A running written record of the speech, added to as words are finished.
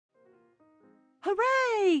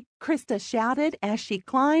Hooray! Krista shouted as she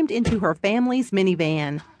climbed into her family's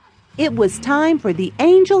minivan. It was time for the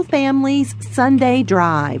Angel family's Sunday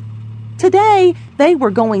drive. Today, they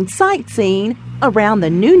were going sightseeing around the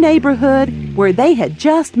new neighborhood where they had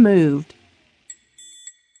just moved.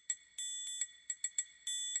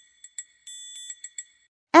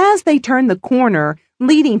 As they turned the corner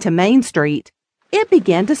leading to Main Street, it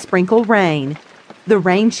began to sprinkle rain. The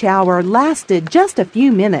rain shower lasted just a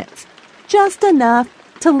few minutes, just enough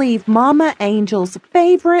to leave Mama Angel's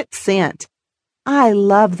favorite scent. I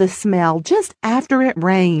love the smell just after it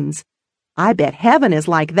rains. I bet heaven is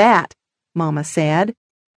like that, Mama said.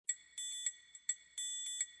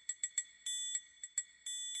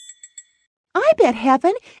 I bet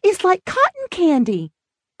heaven is like cotton candy,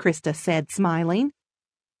 Krista said, smiling.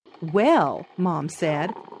 Well, Mom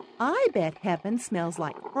said, I bet heaven smells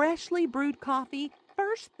like freshly brewed coffee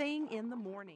first thing in the morning.